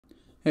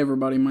Hey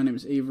everybody, my name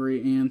is Avery,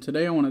 and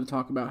today I wanted to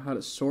talk about how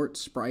to sort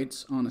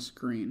sprites on a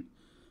screen.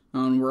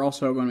 We're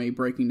also going to be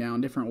breaking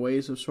down different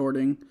ways of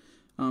sorting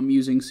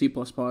using C++,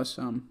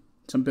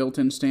 some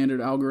built-in standard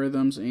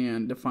algorithms,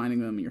 and defining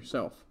them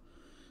yourself.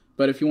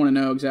 But if you want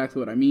to know exactly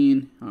what I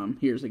mean,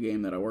 here's a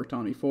game that I worked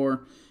on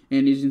before,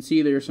 and as you can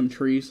see there are some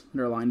trees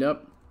that are lined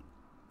up,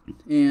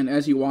 and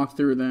as you walk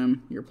through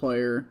them, your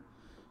player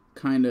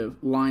kind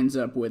of lines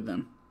up with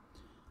them.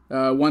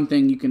 One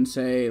thing you can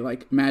say,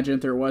 like, imagine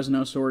if there was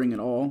no sorting at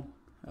all,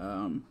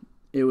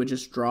 it would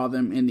just draw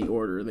them in the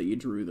order that you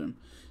drew them.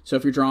 So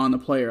if you're drawing the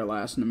player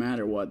last, no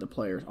matter what, the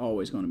player is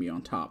always going to be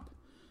on top.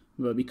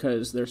 But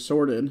because they're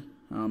sorted,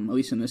 at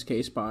least in this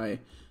case by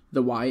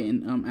the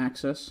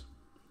y-axis,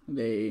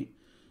 they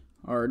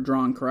are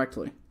drawn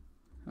correctly.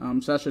 So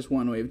that's just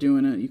one way of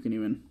doing it. You can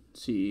even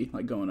see,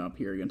 like, going up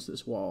here against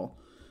this wall.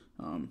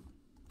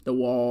 The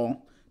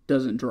wall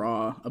doesn't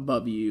draw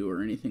above you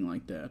or anything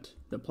like that.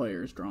 The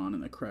player is drawn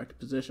in the correct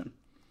position.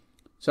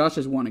 So that's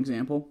just one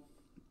example.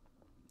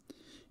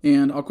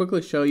 And I'll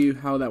quickly show you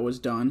how that was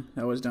done.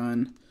 I'm just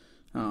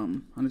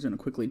going to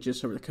quickly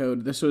gist over the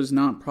code. This was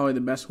not probably the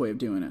best way of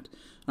doing it.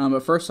 But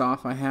first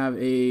off, I have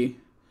a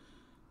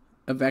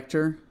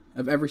vector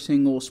of every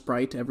single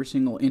sprite, every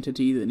single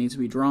entity that needs to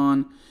be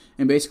drawn.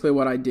 And basically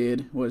what I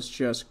did was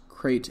just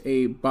create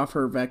a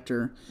buffer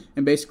vector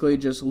and basically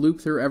just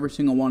loop through every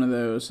single one of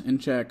those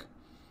and check,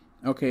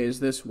 okay, is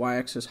this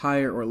y-axis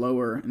higher or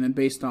lower? And then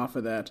based off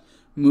of that,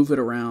 move it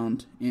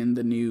around in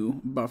the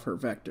new buffer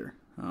vector.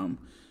 I'm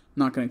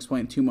not going to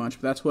explain too much,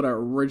 but that's what I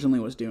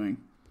originally was doing.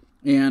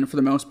 And for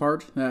the most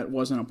part, that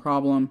wasn't a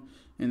problem,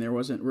 and there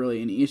wasn't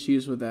really any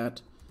issues with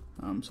that.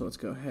 So let's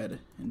go ahead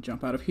and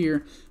jump out of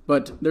here.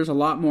 But there's a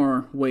lot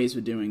more ways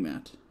of doing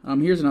that.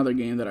 Here's another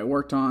game that I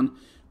worked on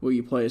where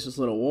you play as this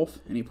little wolf,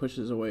 and he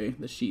pushes away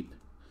the sheep.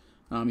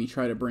 You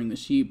try to bring the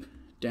sheep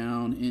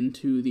down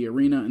into the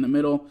arena in the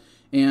middle,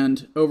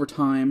 and over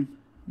time,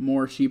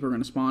 more sheep are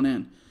going to spawn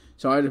in.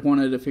 So I just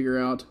wanted to figure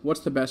out what's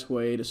the best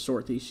way to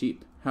sort these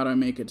sheep. How do I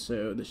make it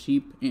so the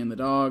sheep and the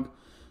dog,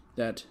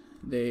 that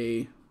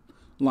they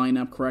line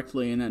up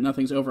correctly and that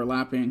nothing's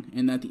overlapping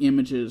and that the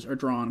images are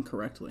drawn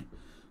correctly.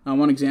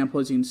 One example,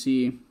 as you can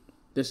see,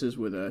 this is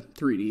with a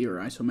 3D or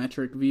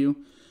isometric view.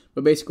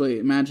 But basically,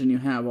 imagine you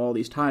have all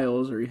these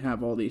tiles or you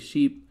have all these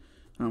sheep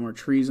or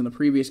trees in the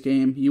previous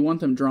game. You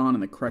want them drawn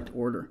in the correct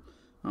order.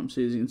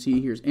 So as you can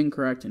see, here's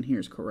incorrect and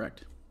here's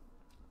correct.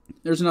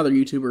 There's another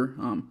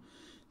YouTuber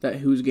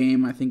whose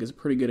game I think is a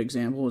pretty good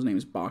example. His name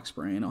is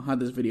Boxbrain. I'll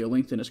have this video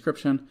linked in the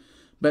description.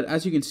 But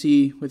as you can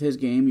see with his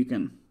game,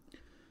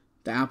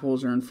 the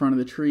apples are in front of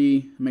the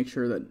tree. Make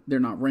sure that they're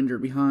not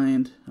rendered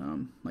behind.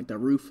 Like the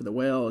roof of the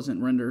well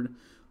isn't rendered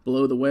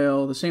below the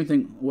well. The same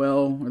thing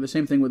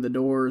with the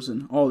doors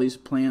and all these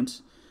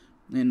plants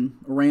and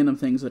random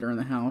things that are in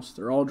the house.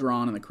 They're all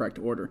drawn in the correct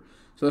order.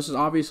 So this is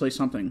obviously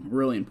something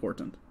really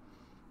important.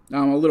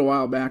 A little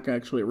while back, I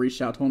actually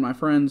reached out to one of my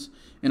friends,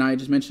 and I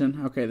just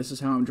mentioned, okay, this is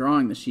how I'm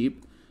drawing the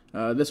sheep.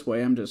 This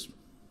way, I'm just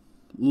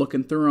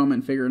looking through them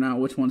and figuring out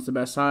which one's the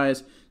best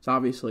size. So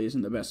obviously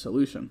isn't the best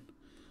solution.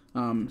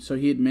 So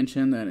he had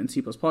mentioned that in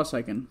C++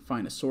 I can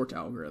find a sort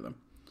algorithm.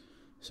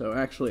 So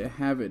actually I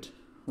have it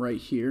right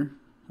here.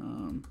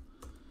 And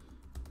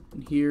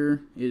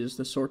here is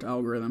the sort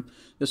algorithm.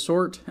 The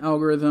sort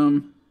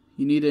algorithm,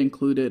 you need to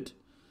include it.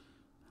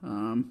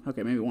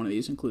 Okay, maybe one of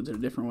these includes it a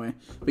different way.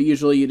 But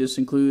usually you just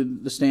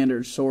include the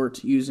standard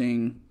sort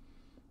using,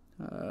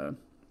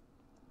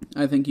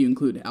 I think you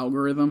include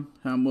algorithm.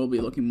 We'll be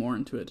looking more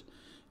into it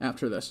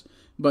after this.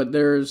 But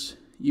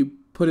you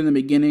put in the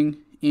beginning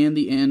and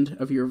the end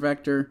of your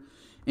vector,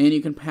 and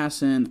you can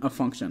pass in a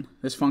function.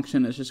 This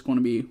function is just going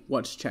to be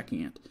what's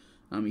checking it.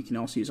 You can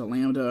also use a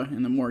lambda,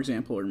 and the more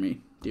example we're going to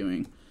be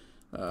doing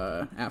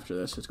after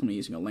this, it's going to be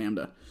using a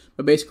lambda.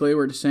 But basically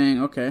we're just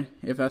saying, okay,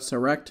 if that's the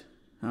rect,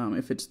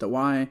 if it's the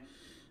y,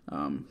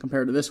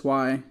 compared to this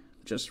y,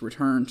 just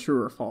return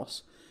true or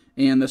false.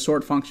 And the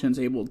sort function is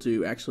able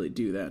to actually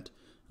do that.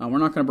 We're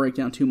not going to break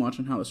down too much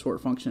on how the sort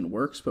function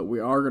works, but we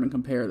are going to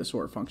compare the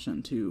sort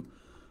function to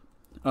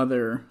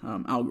other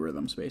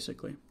algorithms,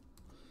 basically.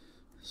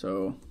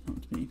 So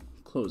let me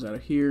close out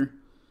of here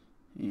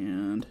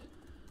and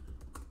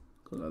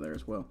close out of there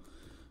as well.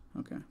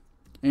 Okay.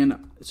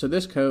 And so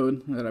this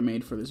code that I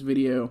made for this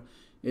video,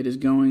 it is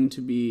going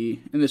to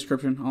be in the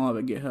description. I'll have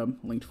a GitHub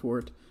linked for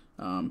it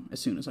as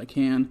soon as I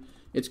can.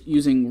 It's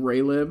using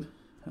raylib.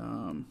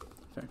 In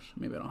fact,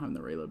 maybe I don't have in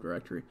the raylib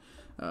directory.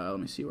 Let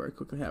me see where I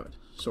quickly have it.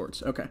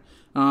 Sorts. Okay.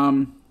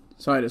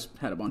 So I just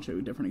had a bunch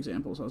of different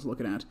examples I was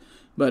looking at.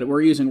 But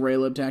we're using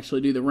raylib to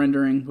actually do the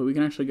rendering, but we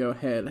can actually go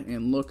ahead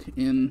and look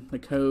in the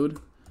code.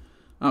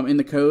 In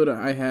the code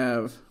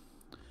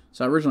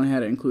so I originally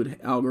had to include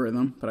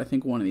algorithm, but I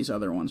think one of these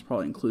other ones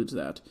probably includes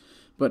that.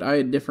 But I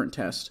had different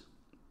tests.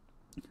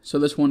 So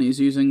this one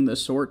is using the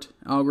sort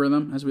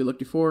algorithm, as we looked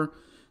before.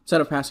 Instead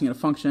of passing it a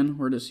function,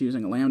 we're just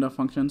using a lambda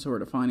function, so we're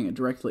defining it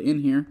directly in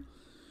here.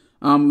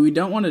 We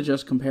don't want to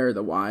just compare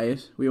the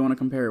y's. We want to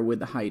compare with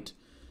the height.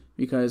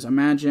 Because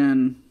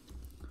imagine,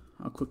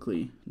 I'll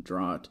quickly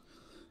draw it.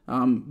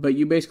 But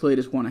you basically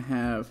just want to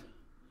have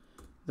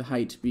the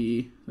height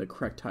be the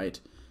correct height,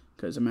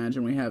 because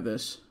imagine we have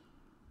this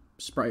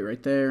sprite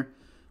right there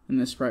and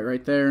this sprite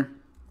right there.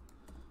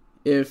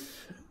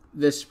 If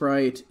this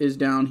sprite is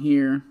down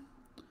here,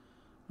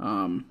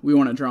 we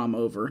want to draw them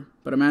over.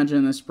 But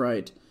imagine this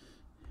sprite,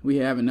 we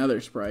have another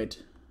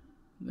sprite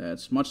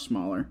that's much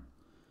smaller,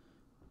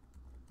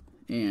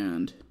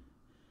 and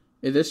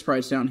if this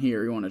sprite's down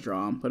here, we want to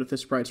draw them. But if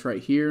this sprite's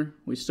right here,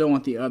 we still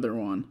want the other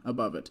one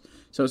above it.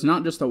 So it's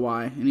not just the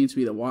y, it needs to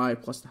be the y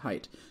plus the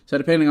height. So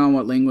depending on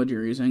what language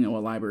you're using and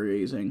what library you're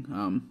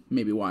using,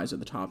 maybe y is at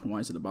the top and y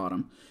is at the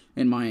bottom.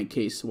 In my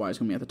case, y is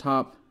going to be at the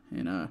top,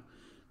 and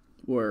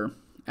we're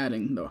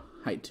adding the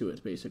height to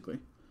it, basically.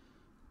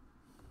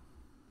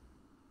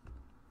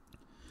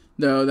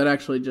 Though that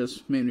actually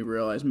just made me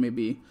realize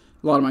maybe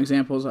a lot of my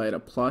examples I had a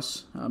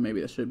plus. Maybe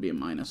that should be a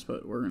minus,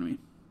 but we're going to be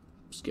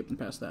skipping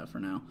past that for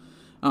now.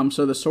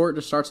 So the sort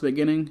just starts at the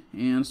beginning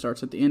and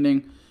starts at the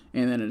ending,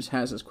 and then it just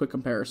has this quick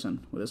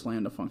comparison with this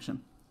lambda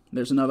function.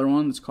 There's another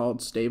one that's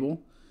called stable.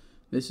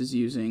 This is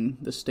using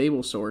the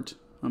stable sort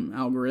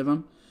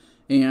algorithm,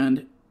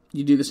 and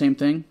you do the same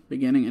thing,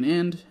 beginning and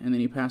end, and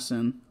then you pass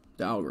in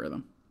the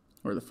algorithm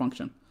or the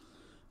function.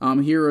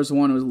 Here is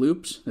one with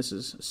loops. This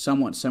is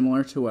somewhat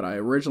similar to what I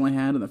originally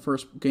had in the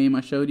first game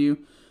I showed you.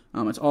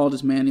 It's all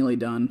just manually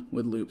done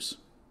with loops.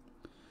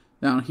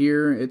 Down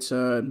here, it's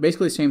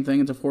basically the same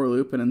thing. It's a for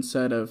loop, and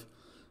instead of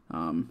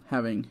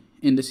having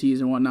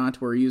indices and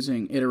whatnot, we're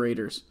using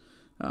iterators.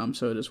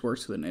 So it just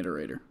works with an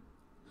iterator.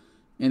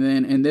 And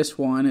then in this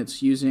one,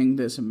 it's using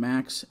this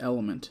max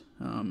element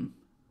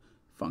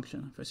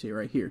function. If I see it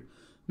right here,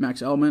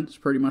 max element is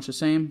pretty much the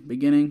same,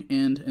 beginning,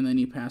 end, and then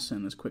you pass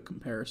in this quick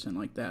comparison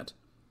like that.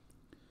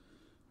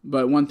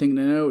 But one thing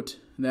to note,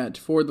 that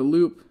for the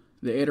loop,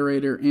 the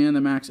iterator, and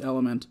the max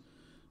element,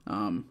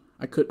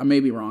 I may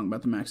be wrong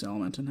about the max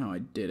element and how I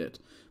did it,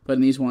 but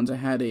in these ones I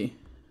had a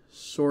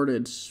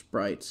sorted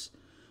sprites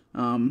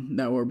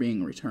that were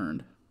being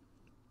returned.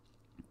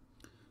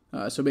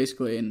 So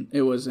basically,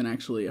 it wasn't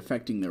actually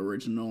affecting the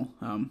original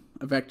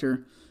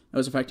vector. It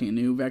was affecting a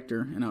new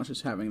vector, and I was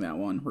just having that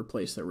one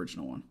replace the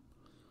original one.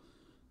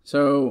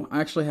 So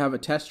I actually have a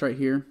test right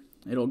here.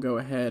 It'll go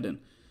ahead and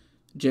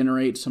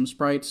generate some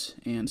sprites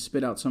and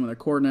spit out some of their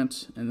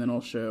coordinates, and then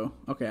it'll show,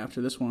 okay,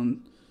 after this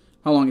one,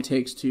 how long it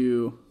takes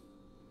to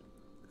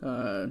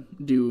I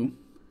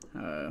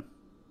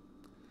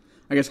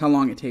guess how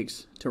long it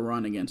takes to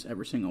run against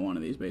every single one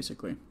of these,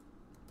 basically.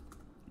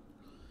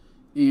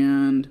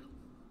 And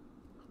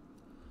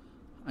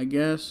I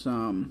guess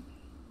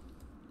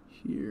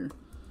here,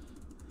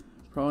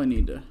 probably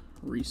need to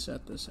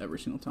reset this every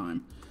single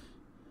time.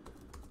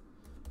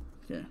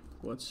 Okay,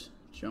 let's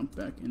jump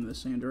back into the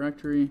same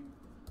directory.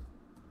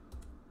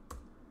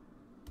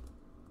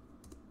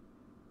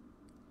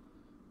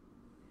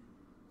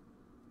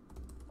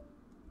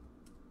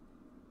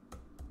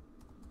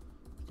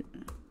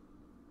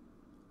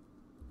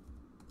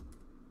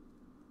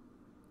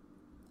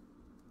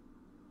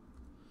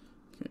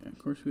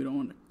 Of course, we don't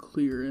want to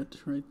clear it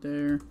right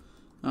there.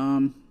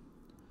 I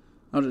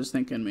was just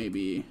thinking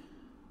maybe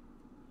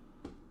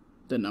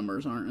the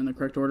numbers aren't in the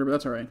correct order, but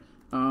that's all right.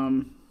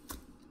 So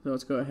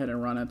let's go ahead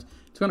and run it.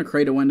 It's going to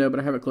create a window, but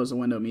I have it close the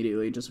window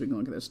immediately just so we can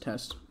look at this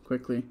test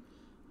quickly.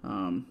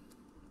 Oh,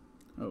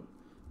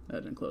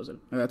 that didn't close it.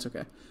 Oh, that's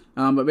okay.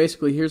 But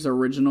basically, here's the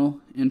original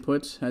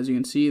inputs. As you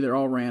can see, they're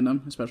all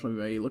random, especially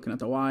by looking at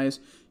the Y's.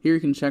 Here you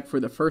can check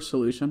for the first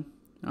solution.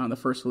 The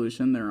first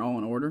solution, they're all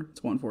in order.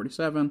 It's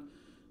 147.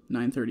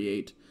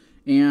 938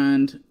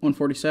 and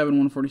 147,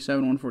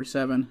 147,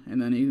 147,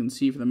 and then you can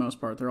see for the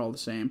most part they're all the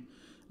same.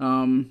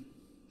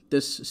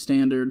 This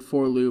standard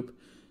for loop,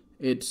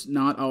 it's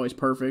not always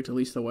perfect, at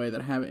least the way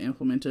that I have it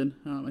implemented.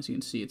 As you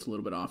can see, it's a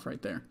little bit off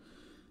right there.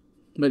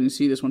 But you can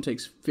see this one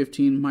takes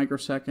 15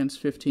 microseconds,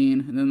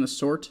 15, and then the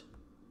sort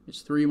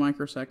is 3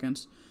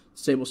 microseconds,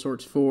 stable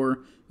sort's 4,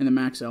 and the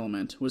max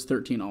element was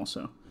 13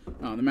 also.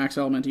 The max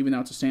element, even though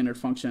it's a standard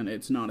function,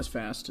 it's not as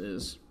fast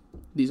as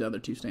these other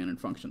two standard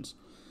functions.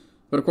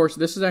 But of course,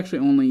 this is actually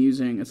only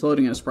using, it's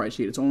loading in a sprite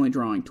sheet, it's only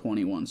drawing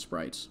 21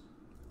 sprites.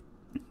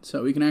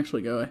 So we can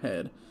actually go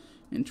ahead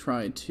and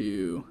try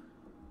to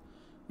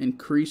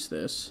increase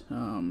this.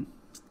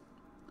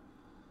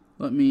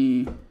 Let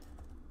me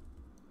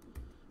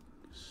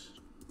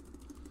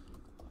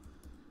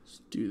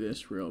just do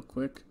this real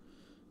quick.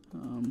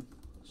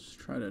 Let's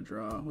try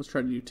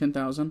to do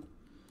 10,000.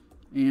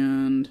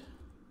 And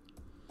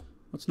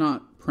let's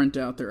not print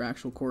out their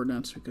actual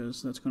coordinates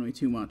because that's going to be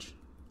too much.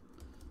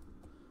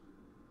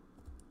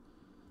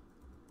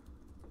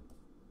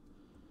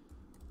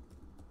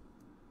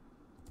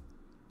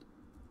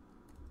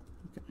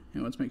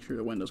 And let's make sure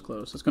the window's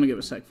closed. It's going to give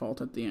a sec fault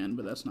at the end,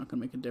 but that's not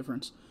going to make a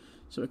difference.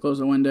 So we close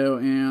the window,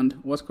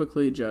 and let's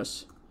quickly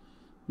just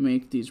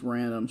make these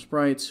random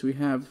sprites. We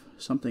have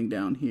something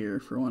down here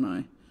for when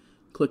I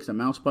click the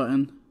mouse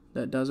button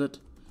that does it.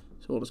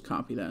 So we'll just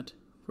copy that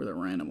for the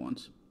random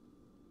ones.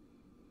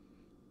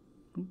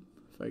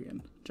 If I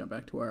can jump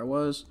back to where I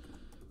was.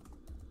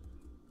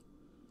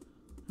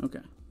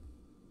 Okay.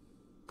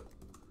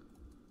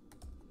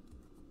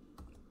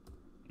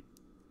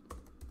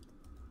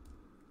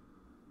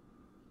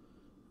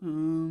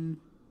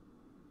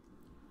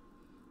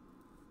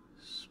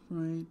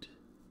 Sprite.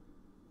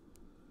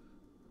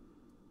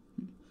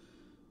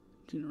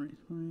 Generate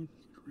sprite.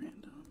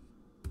 Random.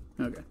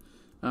 Okay.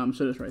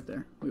 So just right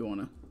there. We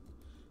want to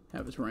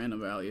have its random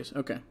values.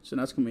 Okay. So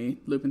that's going to be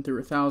looping through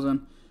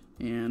 1,000.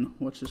 And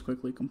let's just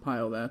quickly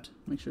compile that.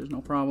 Make sure there's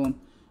no problem.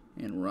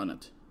 And run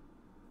it.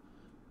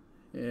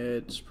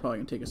 It's probably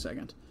going to take a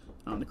second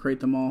to create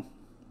them all.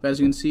 But as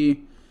you can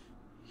see,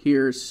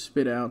 here's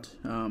spit out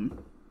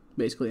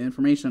basically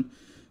information.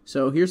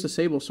 So here's the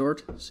Sable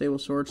sort. Sable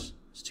sorts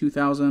is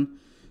 2,000.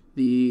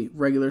 The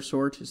regular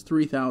sort is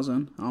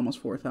 3,000, almost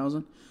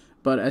 4,000.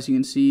 But as you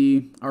can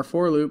see, our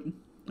for loop,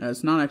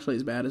 it's not actually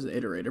as bad as the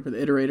iterator, but the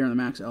iterator and the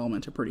max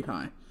element are pretty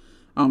high.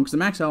 Because the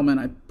max element,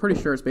 I'm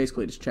pretty sure it's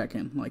basically just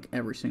checking like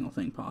every single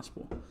thing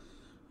possible.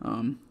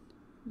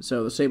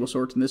 So the Sable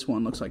sort in this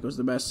one looks like it was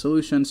the best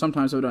solution.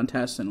 Sometimes I've done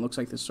tests and it looks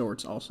like the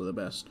sort's also the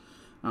best.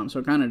 So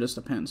it kind of just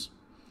depends.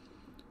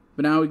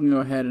 But now we can go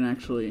ahead and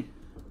actually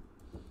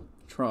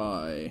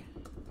try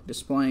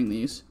displaying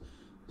these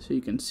so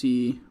you can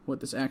see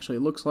what this actually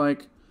looks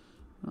like.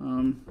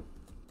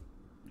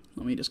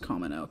 Let me just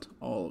comment out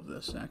all of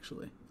this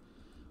actually.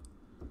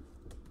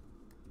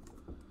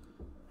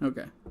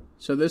 Okay,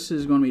 so this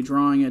is going to be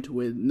drawing it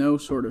with no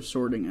sort of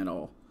sorting at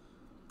all.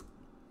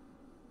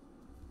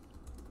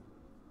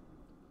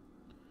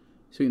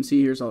 So you can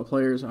see here's all the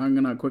players. I'm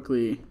going to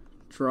quickly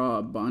draw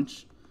a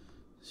bunch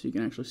so you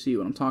can actually see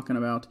what I'm talking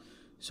about.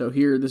 So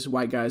here, this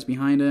white guy's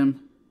behind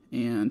him,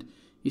 and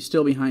he's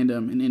still behind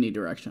him in any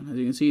direction. As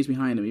you can see, he's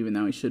behind him even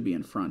though he should be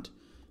in front.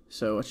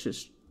 So let's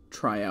just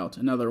try out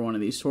another one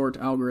of these sort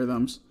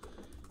algorithms.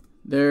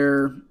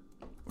 They're,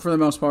 for the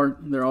most part,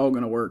 they're all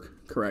going to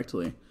work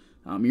correctly.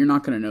 You're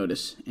not going to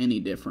notice any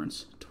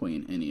difference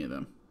between any of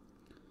them.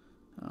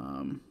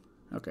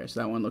 Okay, so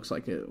that one looks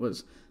like it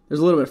was... There's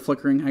a little bit of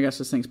flickering. I guess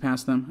this thing's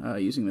past them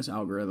using this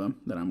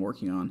algorithm that I'm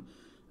working on.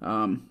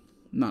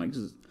 Not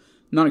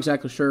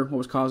exactly sure what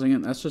was causing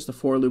it. That's just the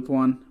for loop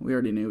one. We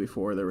already knew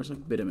before there was a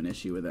bit of an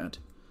issue with that.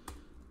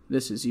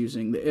 This is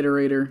using the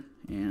iterator,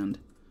 and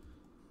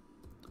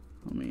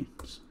let me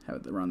just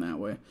have it run that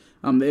way.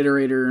 The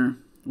iterator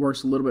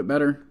works a little bit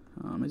better,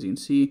 as you can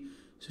see.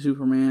 So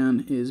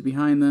Superman is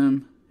behind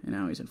them, and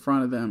now he's in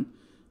front of them.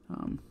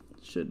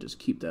 Should just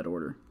keep that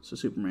order. So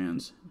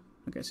Superman's,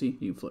 okay, see,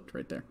 you flipped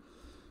right there.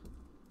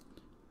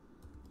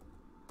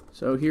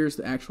 So here's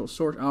the actual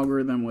sort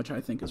algorithm, which I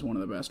think is one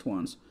of the best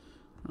ones.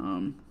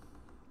 Draw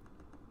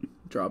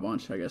a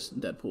bunch, I guess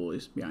Deadpool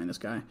is behind this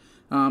guy.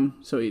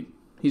 So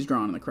he's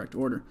drawn in the correct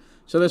order.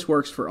 So this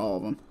works for all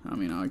of them. I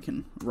mean, I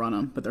can run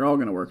them, but they're all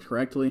going to work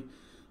correctly.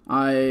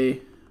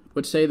 I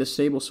would say the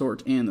Sable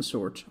sort and the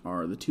sort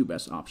are the two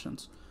best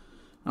options.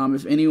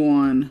 If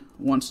anyone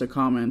wants to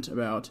comment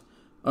about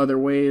other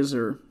ways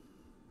or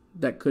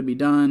that could be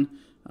done,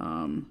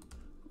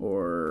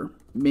 or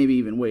maybe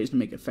even ways to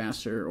make it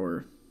faster,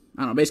 or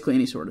I don't know, basically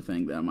any sort of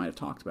thing that I might have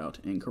talked about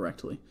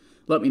incorrectly,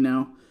 let me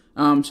know.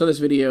 So this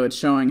video, it's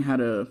showing how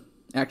to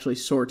actually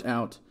sort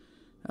out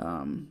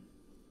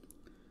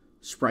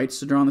sprites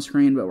to draw on the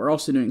screen, but we're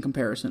also doing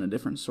comparison of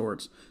different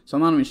sorts. So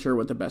I'm not even sure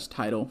what the best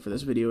title for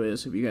this video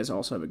is. If you guys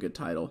also have a good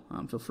title,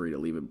 feel free to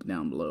leave it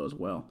down below as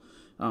well.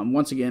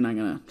 Once again, I'm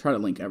going to try to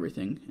link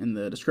everything in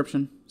the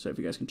description, so if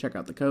you guys can check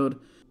out the code.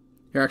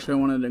 Here, actually, I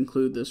wanted to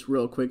include this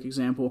real quick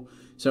example.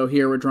 So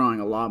here we're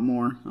drawing a lot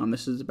more.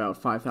 This is about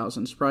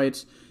 5,000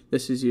 sprites.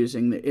 This is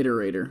using the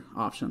iterator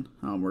option.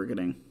 We're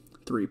getting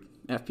 3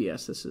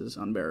 FPS. This is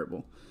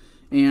unbearable.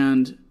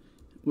 And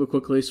we'll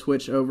quickly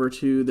switch over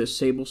to the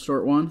Sable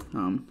sort one.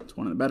 It's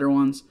one of the better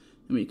ones.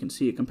 And we can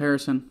see a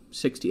comparison,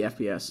 60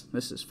 FPS.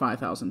 This is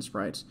 5,000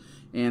 sprites.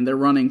 And they're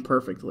running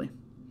perfectly.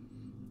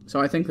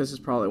 So I think this is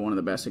probably one of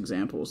the best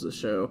examples to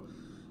show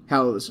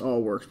how this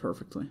all works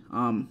perfectly.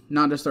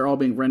 Not just they're all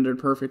being rendered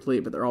perfectly,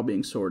 but they're all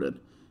being sorted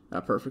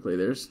perfectly.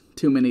 There's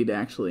too many to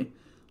actually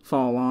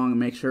follow along and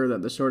make sure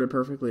that they're sorted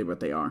perfectly, but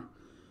they are.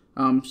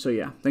 So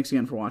yeah, thanks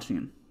again for watching,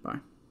 and bye.